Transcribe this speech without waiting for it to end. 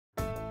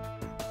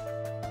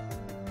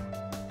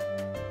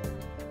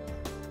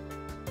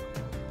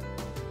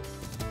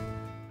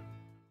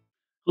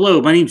Hello,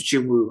 my name is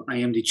Jim Wu. I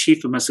am the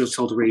Chief of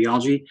Musculoskeletal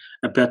Radiology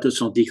at Beth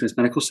Israel Deaconess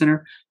Medical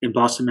Center in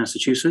Boston,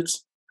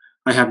 Massachusetts.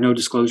 I have no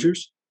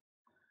disclosures.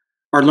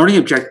 Our learning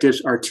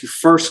objectives are to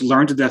first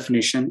learn the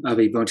definition of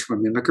a bone tumor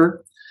mimicker,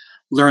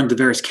 learn the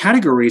various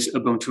categories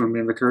of bone tumor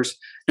mimickers,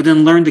 and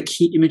then learn the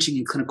key imaging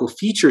and clinical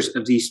features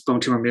of these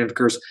bone tumor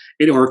mimickers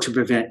in order to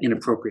prevent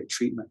inappropriate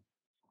treatment.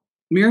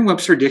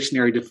 Merriam-Webster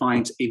Dictionary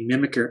defines a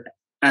mimicker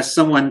as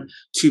someone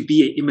to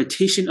be an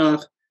imitation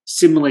of,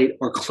 simulate,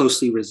 or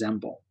closely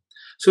resemble.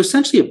 So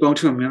essentially, a bone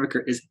tumor mimicker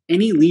is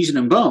any lesion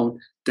in bone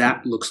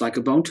that looks like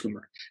a bone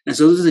tumor. And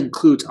so this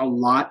includes a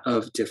lot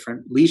of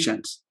different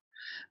lesions.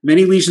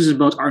 Many lesions in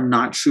bones are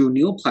not true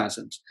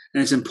neoplasms.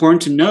 And it's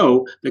important to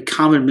know the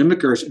common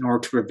mimickers in order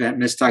to prevent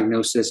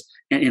misdiagnosis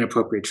and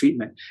inappropriate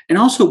treatment. And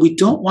also, we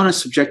don't want to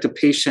subject a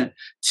patient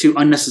to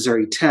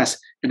unnecessary tests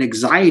and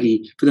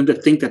anxiety for them to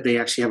think that they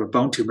actually have a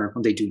bone tumor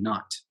when they do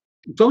not.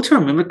 Bone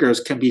tumor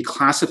mimickers can be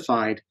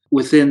classified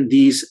within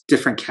these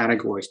different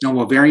categories: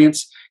 normal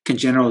variants,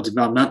 congenital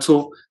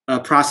developmental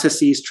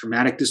processes,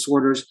 traumatic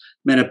disorders,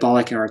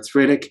 metabolic and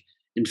arthritic,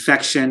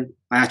 infection,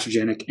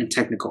 iatrogenic, and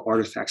technical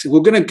artifacts. And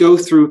we're going to go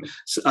through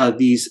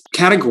these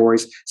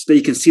categories so that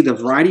you can see the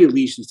variety of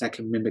lesions that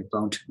can mimic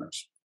bone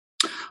tumors.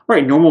 All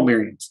right, normal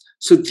variants.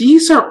 So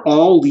these are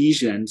all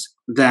lesions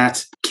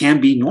that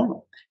can be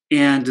normal,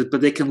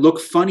 but they can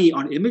look funny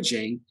on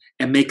imaging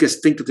and make us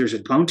think that there's a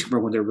bone tumor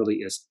when there really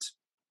isn't.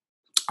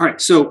 All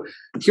right, so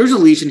here's a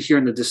lesion here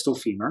in the distal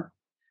femur,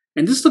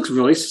 and this looks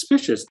really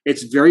suspicious.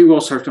 It's very well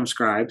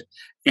circumscribed,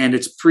 and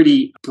it's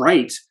pretty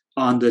bright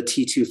on the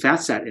T2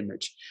 FATSAT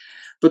image.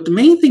 But the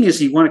main thing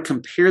is you want to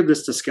compare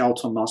this to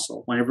skeletal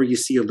muscle whenever you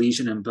see a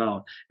lesion in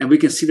bone. And we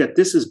can see that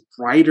this is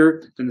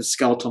brighter than the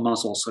skeletal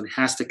muscle, so it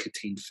has to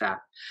contain fat.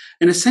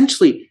 And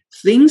essentially,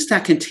 things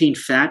that contain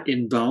fat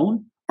in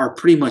bone are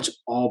pretty much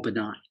all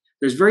benign.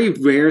 There's very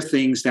rare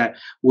things that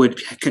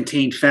would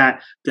contain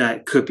fat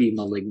that could be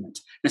malignant.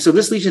 And so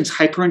this lesion is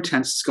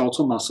hyperintense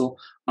skeletal muscle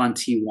on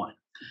T1.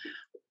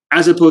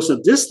 As opposed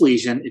to this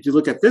lesion, if you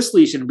look at this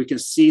lesion, we can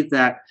see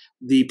that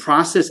the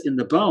process in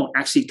the bone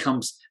actually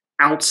comes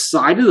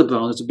outside of the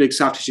bone. There's a big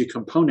soft tissue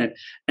component.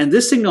 And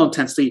this signal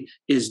intensity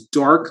is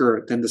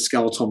darker than the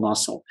skeletal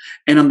muscle.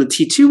 And on the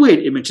T2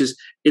 weighted images,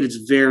 it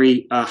is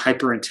very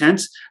hyperintense.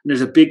 And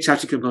there's a big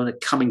soft tissue component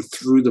coming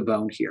through the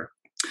bone here.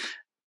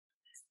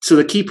 So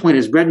the key point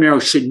is red marrow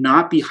should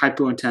not be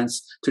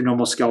hypointense to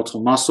normal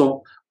skeletal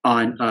muscle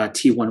on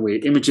T1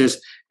 weighted images.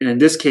 And in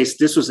this case,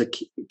 this was a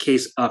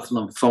case of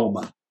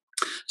lymphoma.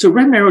 So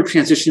red marrow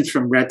transitions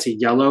from red to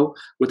yellow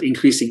with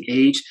increasing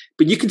age,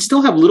 but you can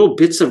still have little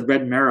bits of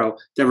red marrow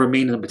that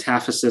remain in the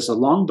metaphysis of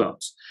long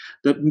bones.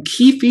 The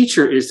key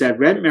feature is that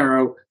red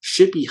marrow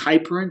should be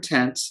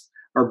hyperintense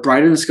or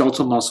brighter than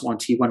skeletal muscle on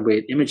T1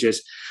 weighted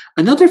images.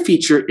 Another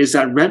feature is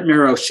that red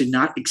marrow should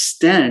not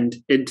extend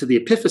into the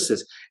epiphysis.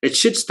 It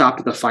should stop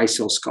at the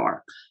physeal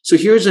scar. So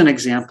here's an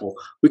example.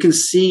 We can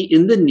see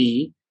in the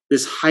knee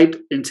this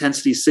hype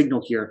intensity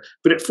signal here,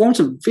 but it forms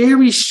a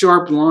very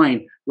sharp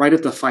line right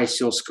at the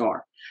physeal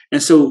scar.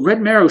 And so red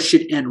marrow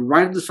should end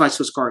right at the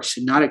physeal scar. It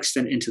should not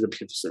extend into the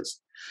epiphysis.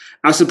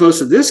 As opposed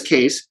to this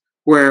case,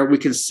 where we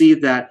can see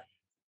that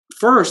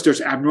first, there's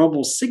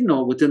abnormal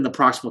signal within the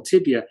proximal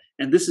tibia,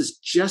 and this is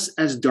just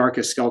as dark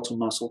as skeletal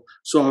muscle.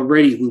 So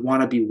already we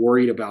want to be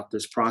worried about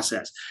this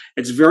process.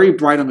 It's very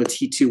bright on the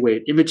T2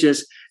 weighted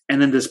images,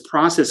 and then this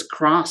process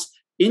crossed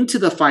into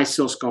the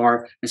physeal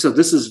scar, and so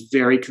this is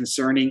very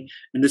concerning,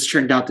 and this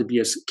turned out to be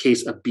a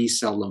case of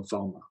B-cell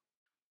lymphoma.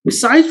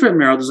 Besides red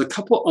marrow, there's a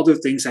couple other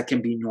things that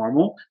can be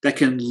normal that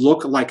can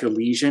look like a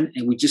lesion,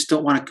 and we just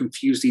don't want to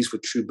confuse these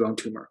with true bone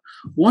tumor.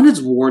 One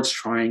is Ward's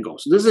triangle.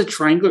 So this is a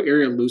triangular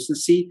area of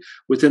lucency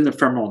within the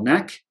femoral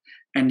neck,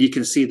 and you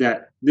can see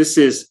that this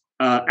is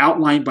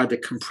outlined by the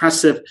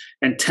compressive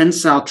and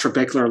tensile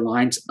trabecular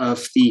lines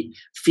of the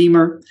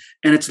femur,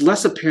 and it's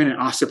less apparent in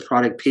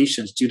osteoporotic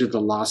patients due to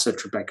the loss of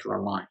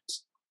trabecular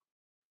lines.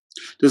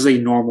 This is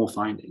a normal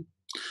finding.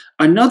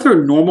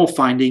 Another normal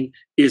finding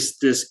is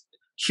this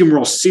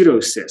humeral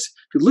pseudocyst.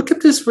 If you look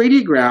at this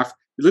radiograph,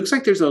 it looks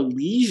like there's a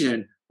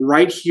lesion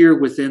right here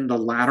within the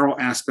lateral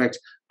aspect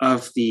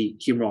of the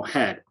humeral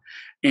head.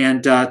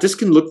 And this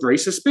can look very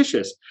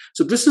suspicious.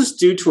 So this is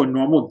due to a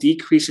normal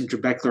decrease in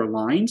trabecular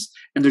lines,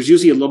 and there's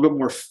usually a little bit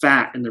more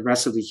fat in the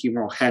rest of the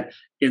humeral head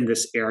in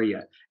this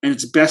area. And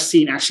it's best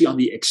seen actually on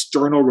the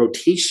external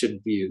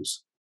rotation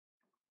views.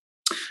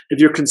 If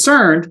you're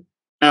concerned,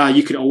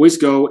 you can always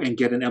go and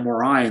get an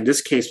MRI. In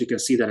this case, we can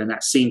see that in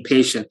that same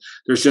patient,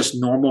 there's just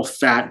normal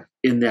fat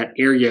in that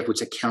area,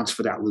 which accounts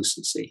for that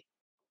lucency.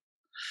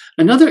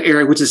 Another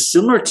area which is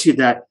similar to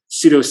that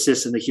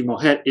pseudocyst in the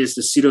humeral head is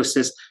the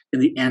pseudocyst in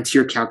the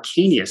anterior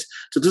calcaneus.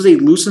 So there's a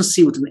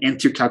lucency within the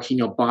anterior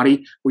calcaneal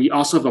body where you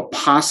also have a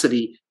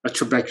paucity of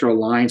trabecular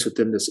lines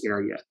within this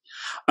area.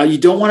 You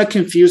don't want to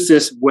confuse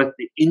this with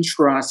the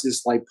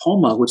intraosseous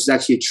lipoma, which is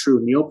actually a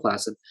true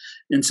neoplasm.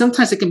 And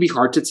sometimes it can be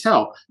hard to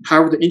tell.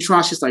 However, the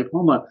intraosseous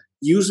lipoma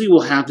usually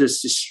will have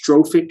this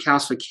dystrophic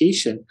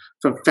calcification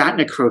from fat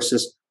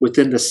necrosis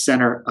within the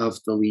center of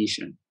the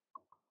lesion.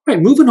 All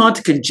right, moving on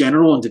to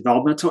congenital and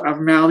developmental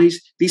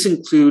abnormalities. These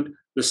include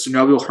the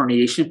synovial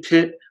herniation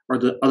pit, or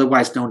the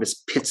otherwise known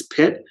as Pitt's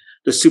pit,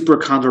 the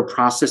supracondylar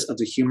process of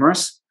the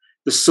humerus,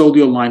 the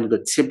soleal line of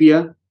the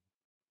tibia.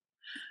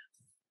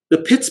 The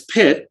Pitt's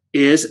pit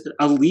is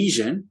a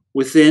lesion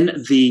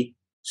within the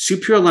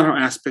superior lateral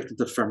aspect of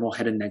the femoral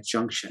head and neck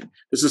junction.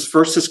 This is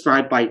first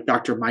described by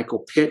Dr.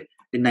 Michael Pitt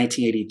in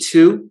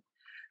 1982,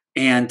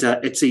 and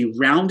it's a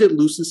rounded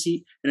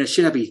lucency, and it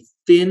should have a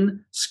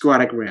thin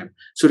sclerotic rim.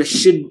 So it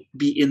should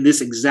be in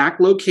this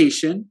exact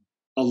location,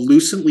 a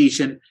lucent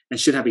lesion, and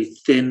should have a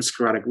thin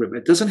sclerotic rim.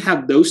 It doesn't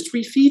have those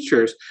three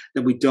features,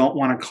 then we don't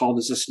want to call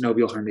this a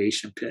synovial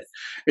herniation pit.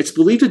 It's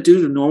believed to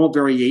due to normal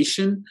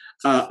variation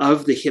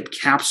of the hip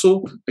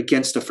capsule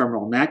against the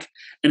femoral neck,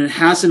 and it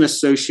has an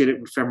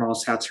associated with femoral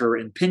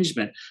saturator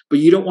impingement, but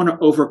you don't want to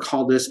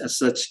overcall this as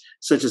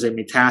such as a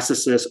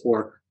metastasis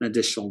or an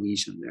additional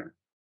lesion there.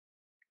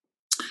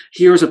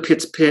 Here's a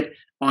Pitt's pit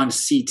on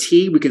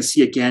CT. We can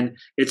see again,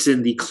 it's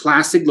in the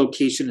classic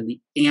location in the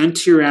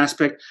anterior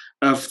aspect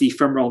of the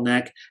femoral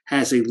neck,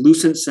 has a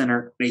lucent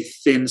center and a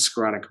thin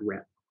sclerotic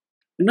rim.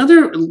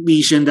 Another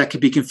lesion that can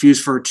be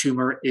confused for a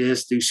tumor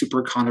is the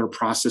supracondylar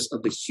process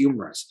of the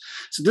humerus.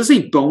 So this is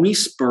a bony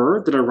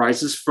spur that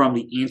arises from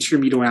the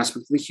anterior medial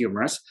aspect of the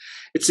humerus.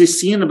 It's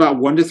seen in about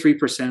 1 to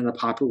 3% of the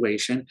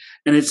population,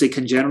 and it's a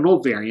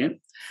congenital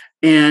variant.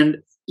 And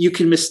you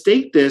can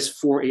mistake this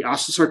for a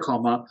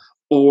osteosarcoma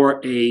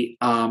or a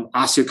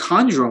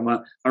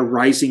osteochondroma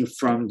arising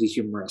from the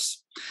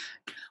humerus.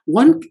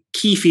 One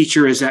key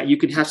feature is that you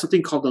can have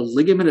something called the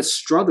ligamentous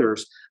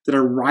Struthers that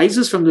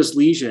arises from this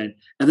lesion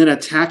and then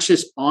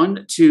attaches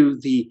onto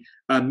the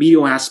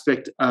medial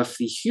aspect of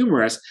the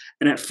humerus,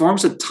 and it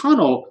forms a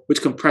tunnel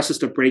which compresses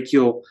the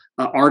brachial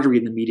artery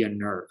in the median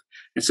nerve.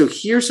 And so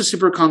here's the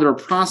supracondylar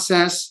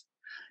process,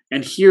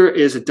 and here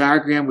is a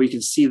diagram where you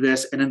can see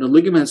this, and then the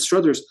ligamentous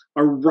Struthers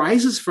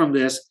arises from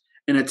this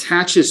and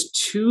attaches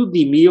to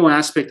the medial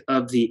aspect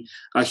of the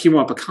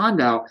humeral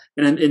epicondyle,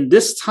 and in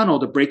this tunnel,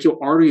 the brachial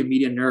artery and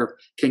median nerve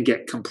can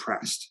get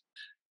compressed.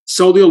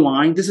 Soleal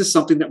line, this is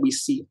something that we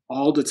see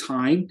all the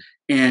time,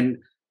 and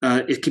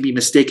it can be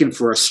mistaken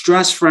for a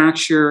stress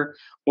fracture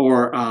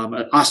or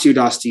an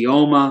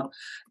osteodosteoma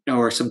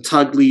or some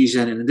tug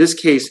lesion, and in this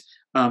case,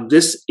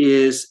 this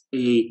is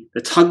the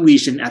tug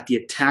lesion at the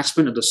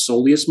attachment of the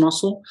soleus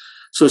muscle.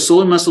 So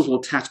soleus muscles will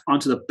attach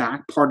onto the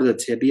back part of the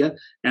tibia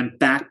and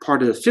back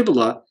part of the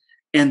fibula.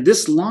 And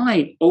this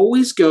line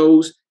always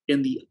goes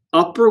in the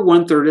upper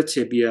 1/3 of the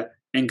tibia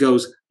and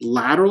goes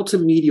lateral to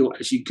medial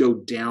as you go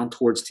down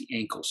towards the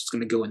ankles. It's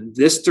going to go in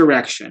this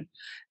direction.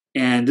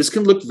 And this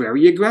can look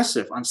very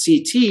aggressive. On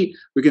CT,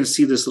 we're going to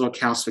see this little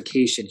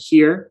calcification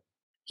here.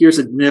 Here's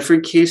a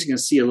different case. You can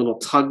see a little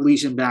tug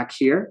lesion back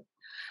here.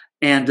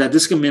 And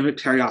this can mimic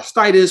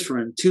periostitis from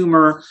a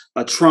tumor,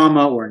 a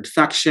trauma, or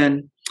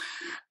infection.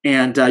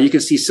 And you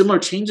can see similar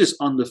changes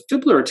on the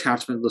fibular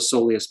attachment of the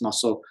soleus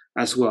muscle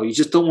as well. You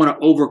just don't want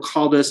to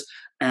overcall this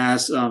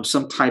as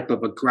some type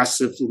of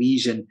aggressive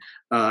lesion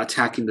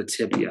attacking the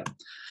tibia.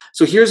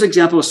 So here's an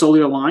example of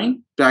soleal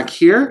line back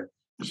here.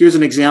 Here's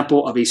an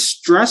example of a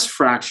stress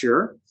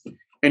fracture.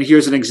 And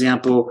here's an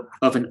example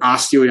of an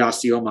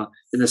osteoid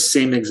in the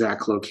same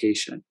exact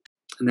location.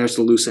 And there's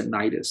the lucent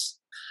nidus.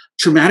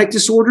 Traumatic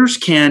disorders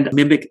can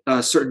mimic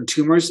certain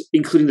tumors,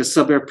 including the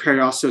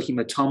subperiosteal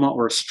hematoma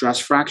or a stress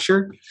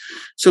fracture.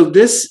 So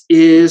this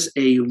is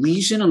a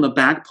lesion on the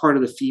back part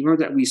of the femur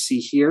that we see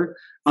here.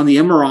 On the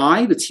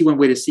MRI, the T1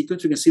 weighted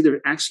sequence, we can see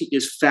there actually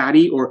is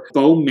fatty or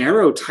bone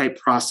marrow type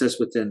process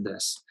within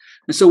this.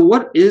 And so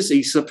what is a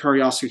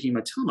subperiosteal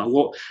hematoma?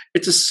 Well,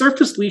 it's a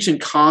surface lesion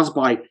caused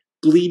by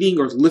bleeding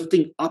or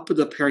lifting up of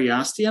the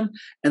periosteum,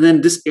 and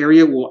then this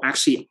area will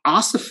actually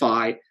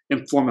ossify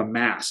and form a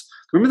mass.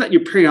 Remember that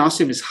your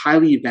periosteum is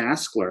highly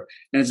vascular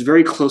and it's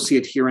very closely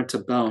adherent to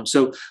bone.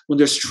 So when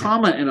there's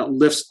trauma and it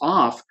lifts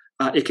off,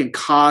 it can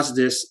cause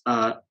this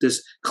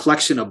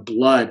collection of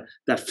blood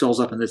that fills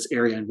up in this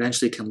area and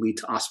eventually can lead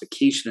to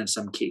ossification in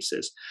some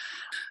cases.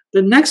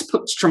 The next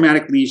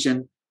traumatic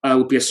lesion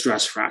would be a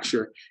stress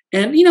fracture.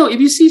 And, if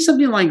you see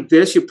something like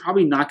this, you're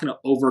probably not going to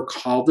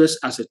overcall this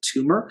as a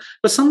tumor,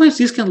 but sometimes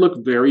these can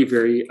look very,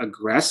 very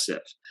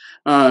aggressive.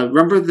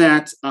 Remember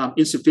that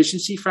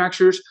insufficiency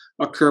fractures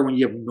occur when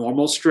you have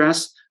normal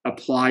stress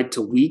applied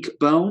to weak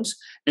bones,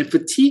 and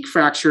fatigue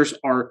fractures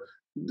are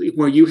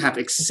where you have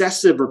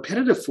excessive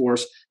repetitive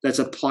force that's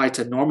applied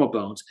to normal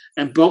bones,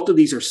 and both of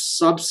these are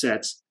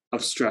subsets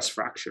of stress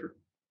fracture.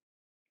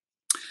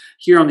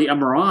 Here on the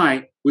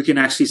MRI, we can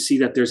actually see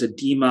that there's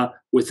edema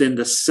within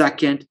the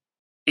second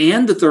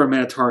and the third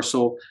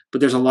metatarsal, but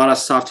there's a lot of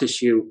soft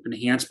tissue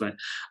enhancement.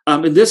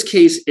 In this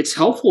case, it's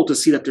helpful to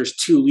see that there's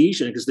two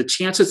lesions because the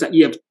chances that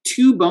you have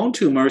two bone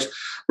tumors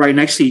right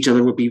next to each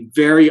other would be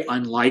very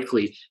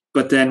unlikely.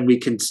 But then we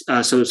can,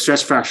 so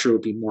stress fracture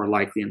would be more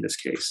likely in this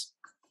case.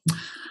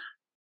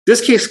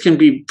 This case can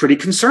be pretty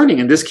concerning.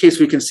 In this case,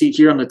 we can see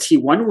here on the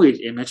T1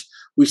 weighted image,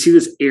 we see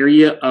this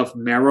area of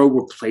marrow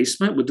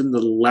replacement within the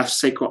left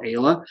sacral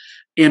ala.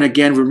 And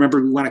again,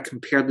 remember, we want to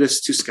compare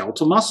this to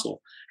skeletal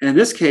muscle. And in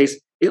this case,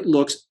 it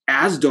looks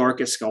as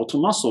dark as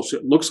skeletal muscle. So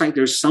it looks like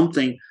there's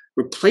something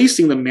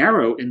replacing the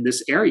marrow in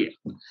this area.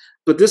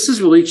 But this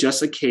is really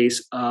just a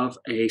case of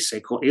a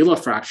sacral ala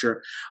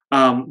fracture.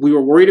 We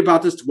were worried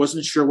about this,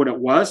 wasn't sure what it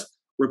was.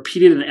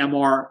 Repeated an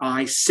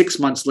MRI 6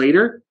 months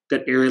later,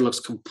 that area looks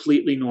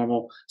completely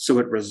normal, so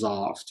it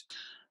resolved.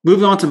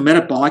 Moving on to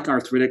metabolic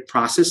arthritic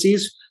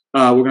processes,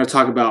 we're going to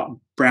talk about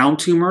brown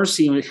tumors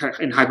seen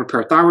in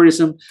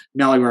hyperparathyroidism,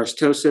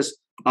 melanocytosis,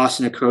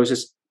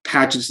 osteonecrosis,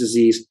 Paget's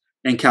disease,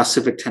 and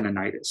calcific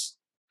tendonitis,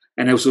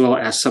 and as well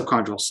as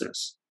subchondral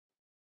cysts.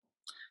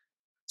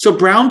 So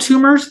brown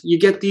tumors, you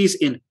get these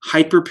in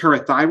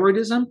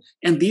hyperparathyroidism,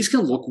 and these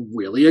can look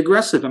really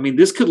aggressive. I mean,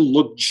 this could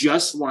look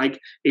just like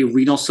a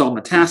renal cell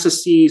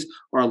metastases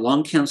or a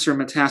lung cancer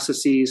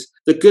metastases.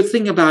 The good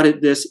thing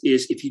about this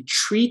is if you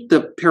treat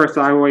the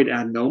parathyroid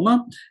adenoma,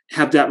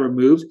 have that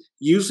removed,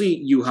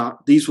 usually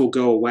these will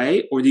go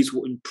away or these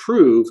will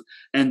improve.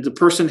 And the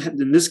person,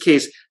 in this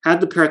case,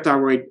 had the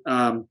parathyroid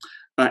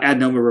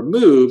adenoma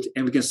removed,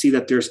 and we can see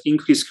that there's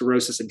increased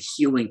sclerosis and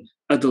healing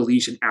of the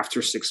lesion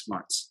after 6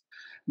 months.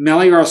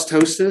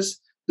 Melanocytosis,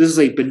 this is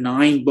a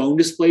benign bone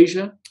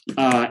dysplasia,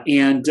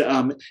 and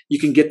you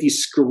can get these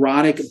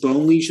sclerotic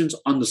bone lesions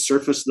on the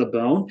surface of the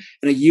bone,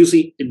 and it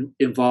usually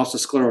involves a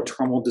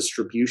sclerodermal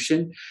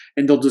distribution,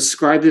 and they'll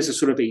describe this as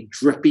sort of a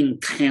dripping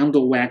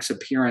candle wax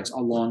appearance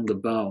along the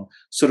bone,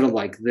 sort of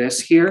like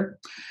this here.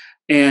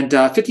 And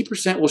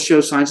 50% will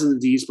show signs of the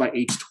disease by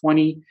age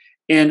 20,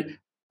 and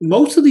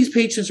most of these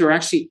patients are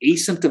actually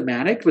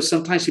asymptomatic, but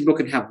sometimes people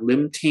can have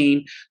limb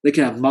pain, they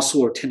can have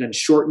muscle or tendon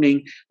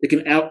shortening, they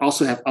can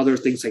also have other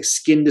things like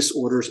skin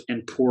disorders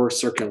and poor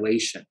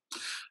circulation.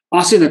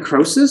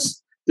 Osteonecrosis,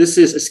 this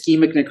is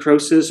ischemic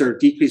necrosis or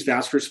decreased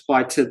vascular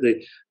supply to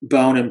the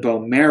bone and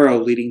bone marrow,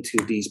 leading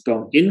to these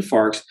bone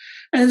infarcts.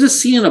 And this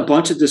is seen in a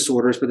bunch of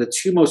disorders, but the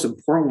two most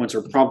important ones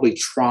are probably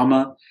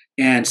trauma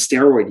and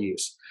steroid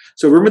use.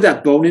 So remember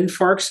that bone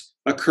infarcts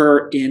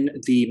occur in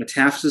the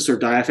metaphysis or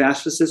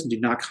diaphysis and do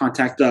not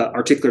contact the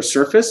articular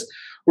surface,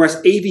 whereas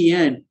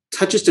AVN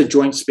touches the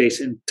joint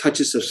space and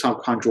touches the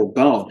subchondral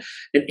bone.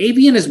 And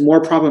AVN is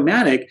more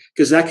problematic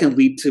because that can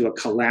lead to a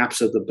collapse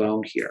of the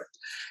bone here.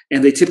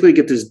 And they typically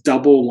get this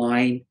double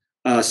line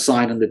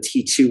sign on the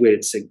T2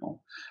 weighted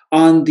signal.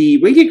 On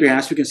the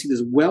radiographs, we can see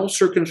this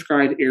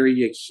well-circumscribed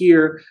area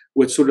here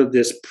with sort of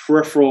this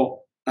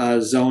peripheral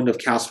zone of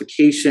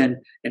calcification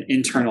and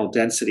internal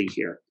density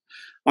here.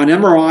 On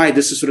MRI,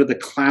 this is sort of the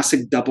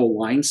classic double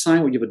line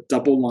sign where you have a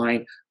double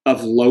line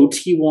of low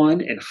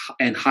T1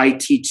 and high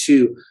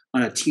T2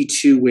 on a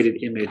T2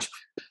 weighted image.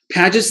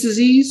 Paget's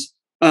disease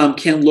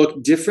can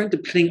look different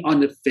depending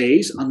on the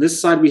phase. On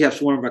this side, we have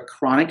sort of a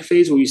chronic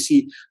phase where you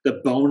see the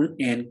bone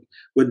and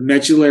with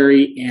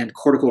medullary and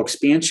cortical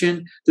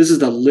expansion. This is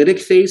the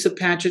lytic phase of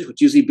Paget, which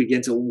usually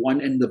begins at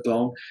one end of the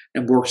bone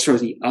and works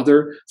towards the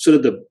other, sort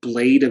of the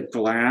blade of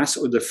glass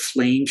or the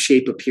flame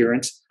shape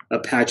appearance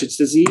of Paget's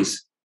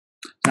disease.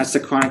 That's the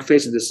chronic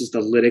phase, and this is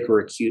the lytic or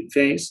acute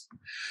phase.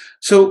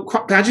 So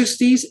Paget's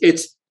disease,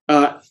 it's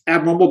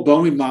abnormal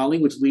bone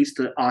remodeling, which leads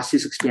to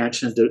osseous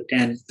expansion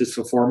and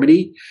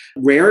disformity.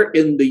 Rare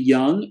in the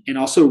young and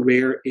also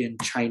rare in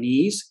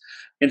Chinese.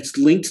 And it's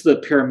linked to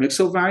the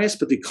paramyxovirus virus,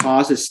 but the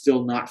cause is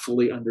still not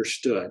fully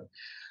understood.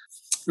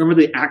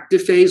 Remember, the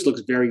active phase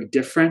looks very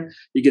different.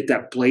 You get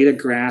that blade of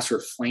grass or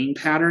flame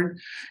pattern.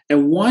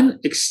 And one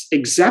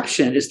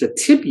exception is the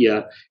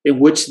tibia, in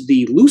which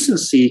the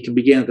lucency can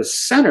begin at the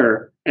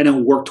center and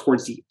then work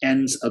towards the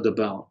ends of the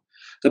bone.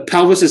 The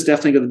pelvis is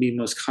definitely going to be the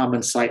most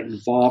common site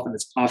involved, and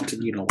it's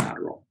often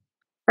unilateral.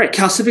 All right,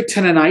 calcific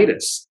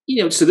tendonitis.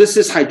 So this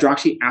is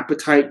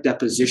hydroxyapatite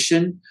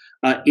deposition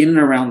in and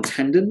around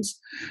tendons,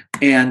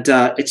 and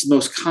it's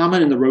most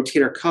common in the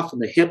rotator cuff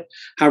and the hip.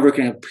 However, it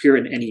can appear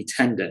in any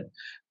tendon.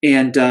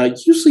 And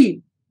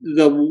usually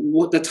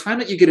the time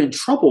that you get in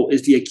trouble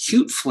is the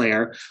acute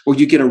flare, where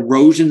you get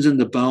erosions in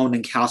the bone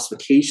and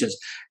calcifications.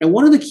 And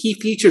one of the key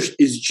features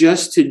is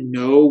just to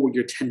know where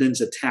your tendons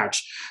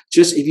attach.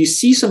 Just if you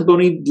see some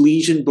bony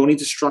lesion, bony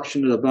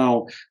destruction of the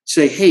bone,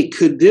 say, hey,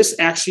 could this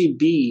actually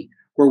be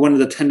where one of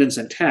the tendons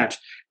attach?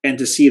 And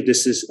to see if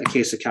this is a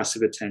case of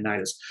calcific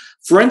tendonitis.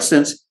 For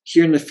instance,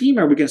 here in the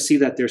femur, we can see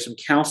that there's some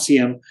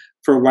calcium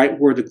for right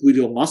where the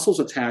gluteal muscles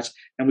attach,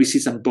 and we see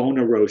some bone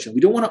erosion.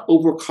 We don't want to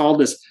overcall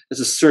this as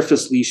a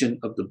surface lesion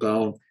of the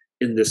bone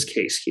in this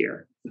case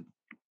here.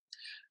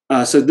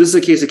 So this is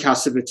a case of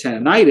calcific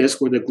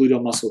tendonitis where the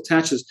gluteal muscle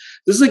attaches.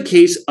 This is a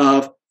case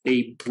of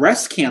a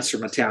breast cancer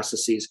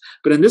metastases,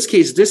 but in this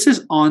case, this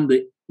is on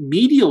the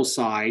medial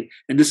side,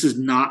 and this is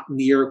not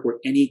near where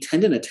any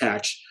tendon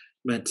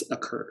attachment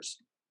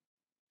occurs.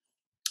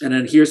 And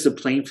then here's the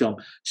plain film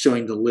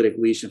showing the lytic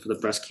lesion for the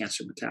breast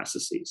cancer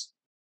metastases.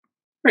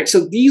 Right,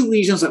 so these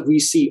lesions that we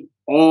see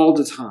all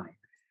the time.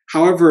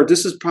 However,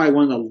 this is probably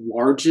one of the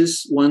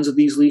largest ones of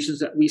these lesions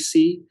that we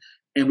see.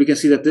 And we can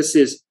see that this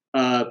is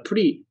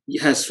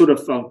has sort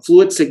of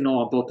fluid signal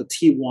on both the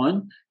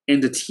T1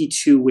 and the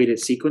T2 weighted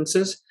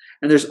sequences.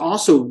 And there's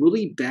also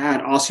really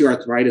bad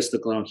osteoarthritis of the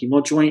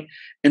glenohumeral joint.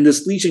 And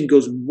this lesion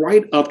goes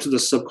right up to the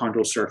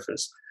subchondral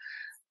surface.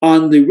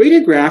 On the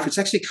radiograph, it's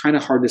actually kind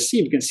of hard to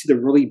see. We can see the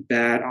really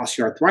bad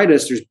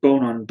osteoarthritis. There's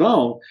bone on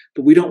bone,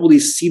 but we don't really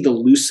see the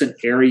lucent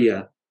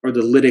area or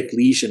the lytic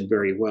lesion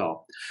very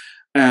well.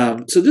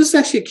 So this is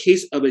actually a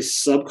case of a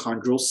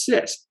subchondral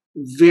cyst.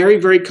 Very,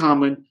 very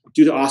common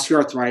due to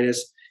osteoarthritis.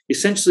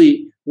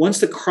 Essentially, once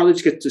the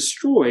cartilage gets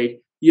destroyed,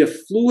 you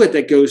have fluid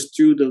that goes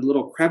through the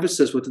little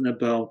crevices within the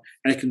bone,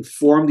 and it can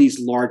form these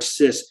large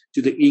cysts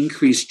due to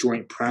increased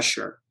joint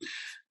pressure.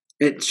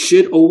 It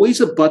should always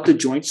abut the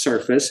joint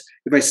surface.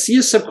 If I see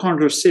a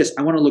subchondral cyst,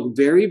 I want to look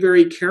very,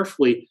 very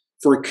carefully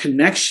for a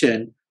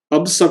connection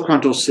of the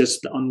subchondral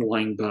cyst to the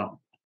underlying bone.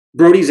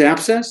 Brody's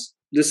abscess,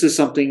 this is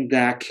something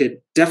that could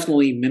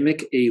definitely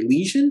mimic a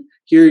lesion.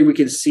 Here we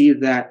can see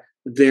that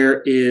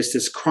there is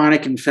this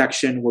chronic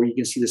infection where you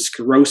can see the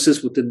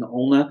sclerosis within the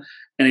ulna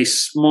and a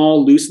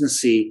small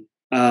lucency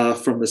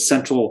from the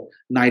central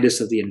nidus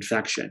of the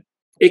infection.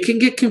 It can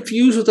get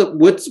confused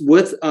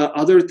with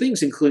other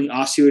things, including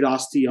osteoid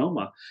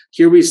osteoma.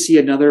 Here we see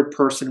another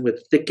person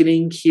with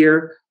thickening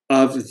here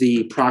of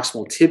the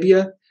proximal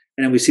tibia,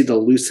 and then we see the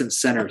lucent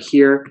center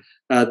here.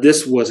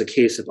 This was a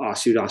case of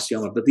osteoid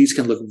osteoma, but these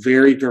can look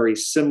very, very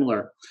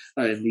similar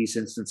in these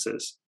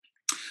instances.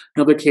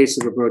 Another case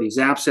of a Brody's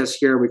abscess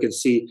here, we can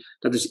see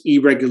that there's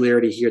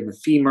irregularity here in the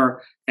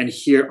femur, and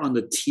here on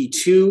the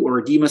T2 or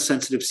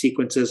edema-sensitive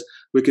sequences,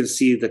 we can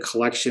see the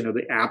collection of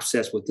the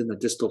abscess within the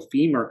distal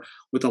femur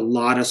with a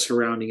lot of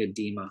surrounding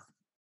edema.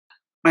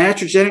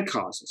 Iatrogenic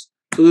causes.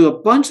 So there's a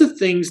bunch of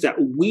things that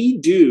we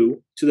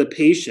do to the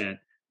patient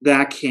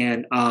that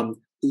can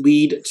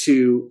lead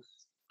to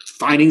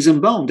findings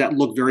in bone that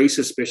look very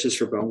suspicious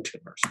for bone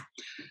tumors.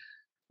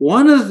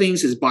 One of the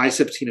things is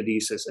biceps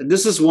tenodesis, and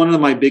this is one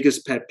of my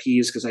biggest pet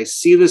peeves because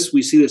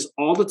we see this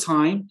all the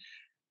time,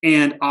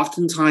 and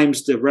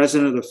oftentimes the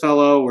resident or the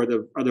fellow or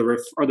the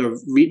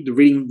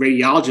reading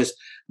radiologist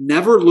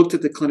never looked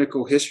at the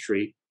clinical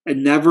history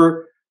and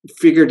never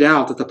figured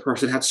out that the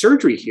person had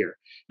surgery here.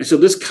 And so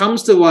this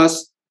comes to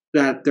us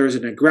that there's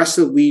an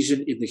aggressive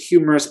lesion in the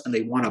humerus and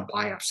they want a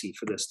biopsy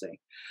for this thing.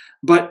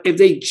 But if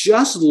they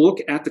just look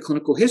at the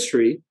clinical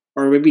history,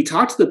 or maybe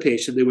talk to the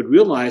patient, they would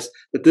realize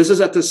that this is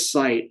at the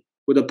site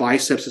where the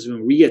biceps has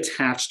been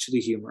reattached to the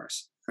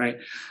humerus, right?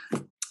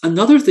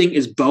 Another thing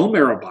is bone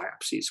marrow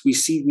biopsies.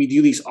 We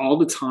do these all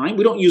the time.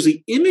 We don't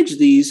usually image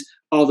these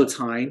all the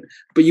time,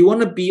 but you want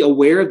to be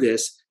aware of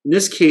this. In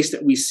this case,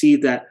 that we see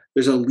that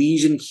there's a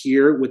lesion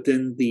here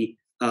within the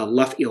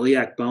left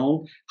iliac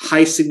bone,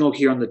 high signal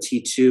here on the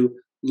T2,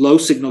 low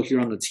signal here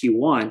on the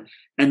T1,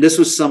 and this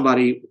was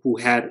somebody who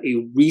had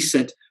a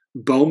recent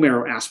bone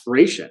marrow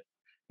aspiration.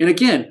 And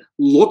again,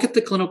 look at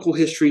the clinical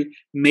history,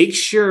 make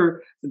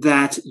sure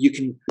that you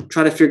can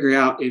try to figure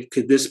out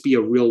could this be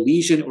a real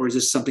lesion or is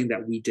this something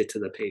that we did to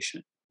the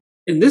patient.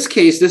 In this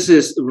case, this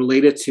is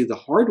related to the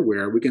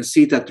hardware. We can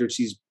see that there's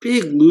these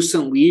big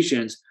lucent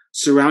lesions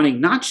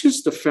surrounding not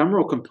just the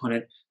femoral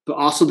component, but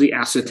also the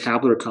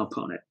acetabular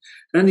component.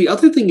 And the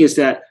other thing is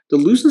that the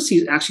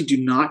lucencies actually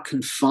do not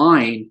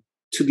confine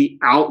to the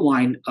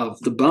outline of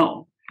the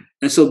bone.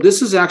 And so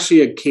this is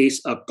actually a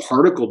case of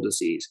particle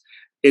disease.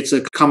 It's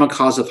a common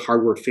cause of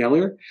hardware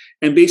failure.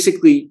 And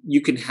basically, you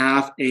can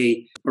have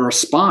a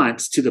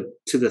response to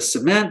the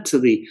cement, to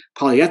the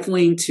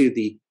polyethylene, to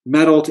the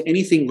metal, to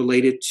anything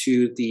related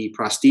to the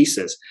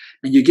prosthesis.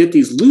 And you get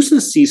these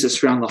lucencies that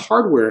surround the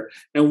hardware.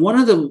 And one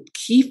of the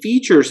key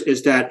features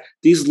is that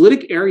these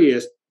lytic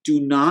areas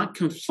do not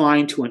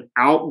confine to an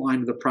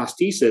outline of the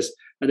prosthesis,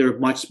 and they're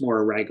much more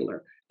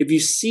irregular. If you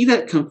see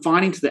that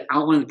confining to the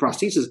outline of the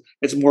prosthesis,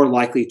 it's more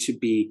likely to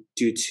be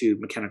due to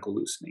mechanical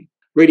loosening.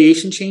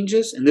 Radiation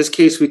changes. In this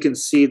case, we can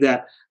see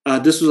that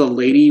this was a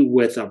lady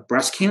with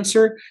breast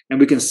cancer, and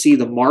we can see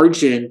the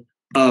margin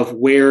of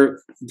where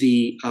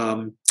the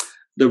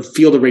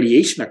field of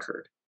radiation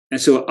occurred. And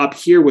so up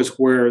here was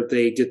where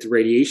they did the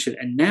radiation,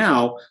 and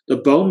now the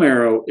bone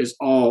marrow is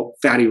all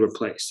fatty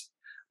replaced.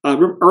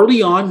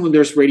 Early on, when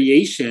there's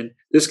radiation,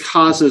 this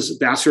causes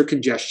vascular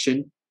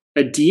congestion,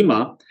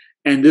 edema,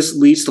 and this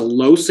leads to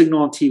low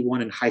signal on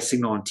T1 and high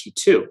signal on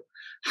T2.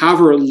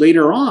 However,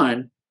 later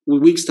on,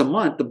 weeks to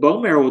month, the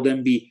bone marrow will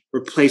then be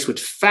replaced with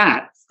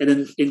fat, and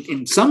then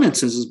in some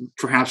instances,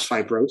 perhaps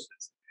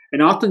fibrosis.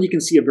 And often you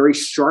can see a very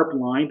sharp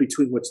line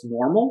between what's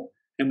normal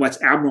and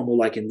what's abnormal,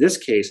 like in this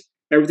case.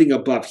 Everything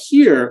above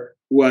here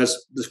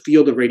was the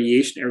field of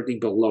radiation, everything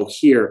below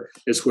here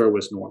is where it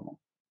was normal.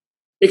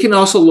 It can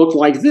also look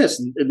like this.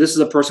 And this is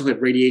a person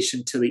with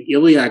radiation to the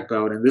iliac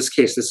bone. In this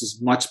case, this is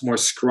much more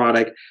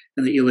sclerotic,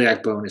 and the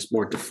iliac bone is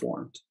more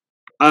deformed.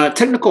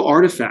 Technical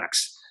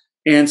artifacts.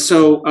 And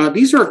so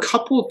these are a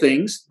couple of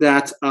things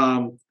that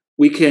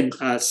we can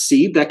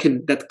see that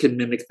can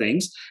mimic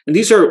things. And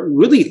these are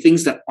really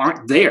things that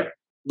aren't there.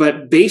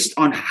 But based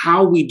on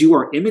how we do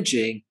our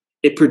imaging,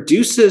 it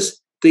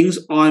produces things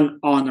on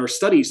our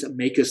studies that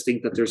make us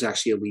think that there's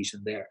actually a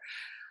lesion there.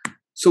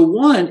 So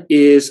one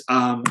is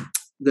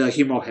the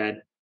humeral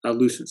head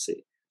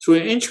lucency. So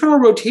in internal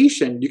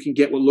rotation, you can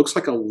get what looks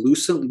like a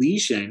lucent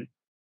lesion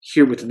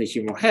here within the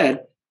humeral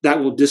head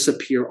that will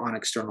disappear on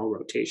external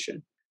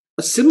rotation.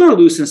 A similar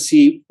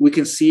lucency we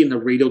can see in the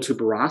radial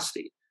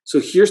tuberosity. So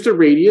here's the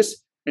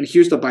radius, and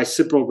here's the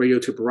bicipital radial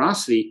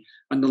tuberosity.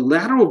 On the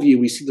lateral view,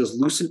 we see this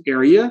lucent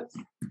area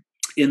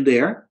in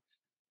there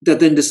that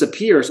then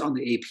disappears on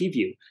the AP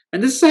view.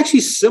 And this is actually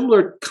a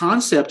similar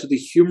concept to the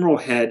humeral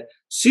head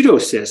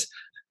pseudocyst.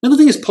 Another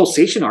thing is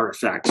pulsation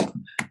artifact.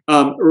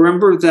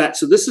 Remember that,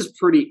 so this is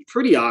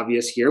pretty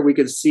obvious here. We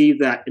can see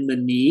that in the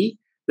knee,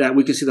 that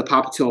we can see the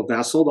popliteal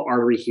vessel, the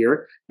artery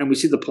here, and we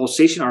see the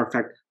pulsation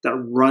artifact that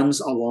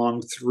runs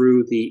along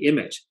through the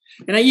image.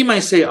 And now you might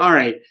say, all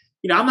right,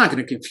 I'm not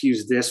going to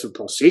confuse this with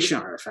pulsation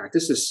artifact.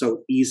 This is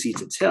so easy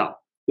to tell.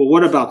 Well,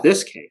 what about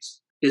this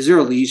case? Is there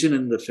a lesion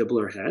in the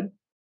fibular head?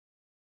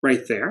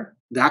 Right there.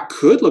 That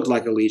could look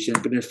like a lesion,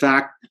 but in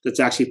fact, that's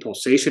actually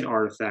pulsation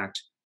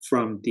artifact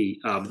from the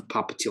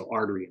popliteal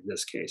artery in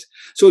this case.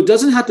 So it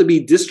doesn't have to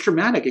be this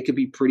dramatic. It could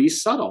be pretty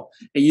subtle.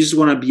 And you just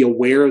want to be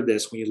aware of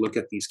this when you look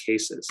at these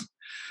cases.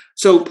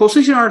 So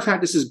pulsation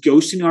artifact, this is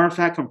ghosting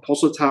artifact from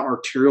pulsatile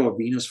arterial or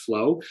venous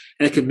flow,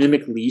 and it can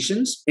mimic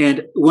lesions.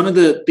 And one of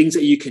the things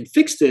that you can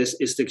fix this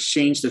is to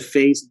exchange the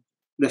phase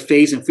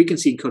and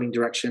frequency encoding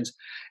directions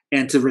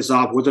and to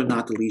resolve whether or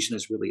not the lesion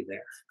is really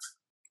there.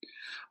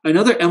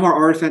 Another MR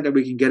artifact that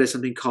we can get is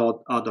something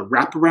called the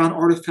wraparound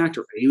artifact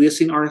or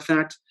aliasing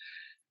artifact.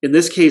 In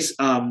this case,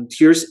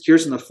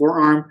 here's in the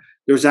forearm,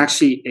 there's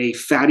actually a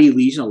fatty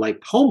lesion, a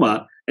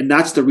lipoma, and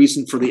that's the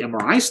reason for the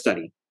MRI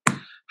study.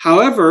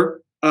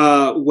 However,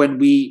 when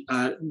we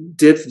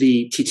did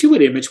the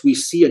T2-weight image, we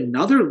see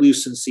another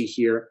lucency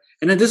here,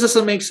 and then this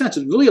doesn't make sense.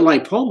 It's really a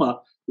lipoma.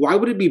 Why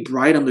would it be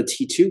bright on the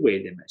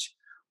T2-weight image?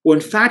 Well,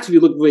 in fact, if you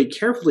look really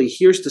carefully,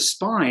 here's the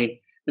spine,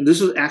 and this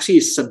was actually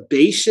a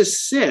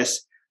sebaceous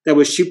cyst that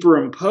was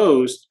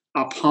superimposed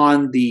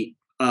upon the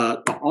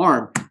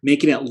arm,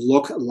 making it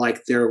look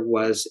like there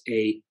was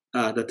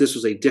that this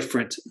was a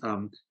different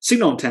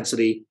signal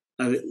intensity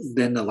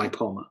than the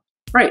lipoma.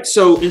 Right,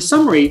 so in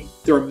summary,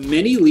 there are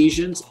many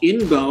lesions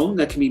in bone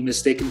that can be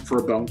mistaken for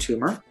a bone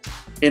tumor.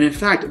 And in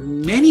fact,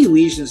 many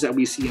lesions that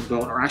we see in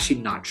bone are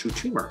actually not true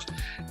tumors.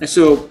 And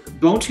so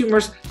bone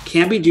tumors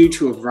can be due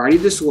to a variety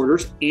of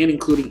disorders and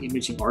including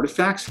imaging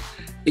artifacts.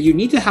 And you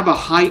need to have a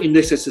high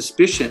index of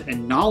suspicion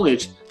and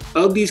knowledge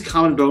of these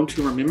common bone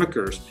tumor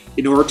mimickers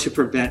in order to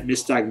prevent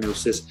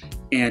misdiagnosis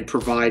and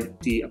provide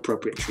the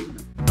appropriate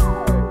treatment.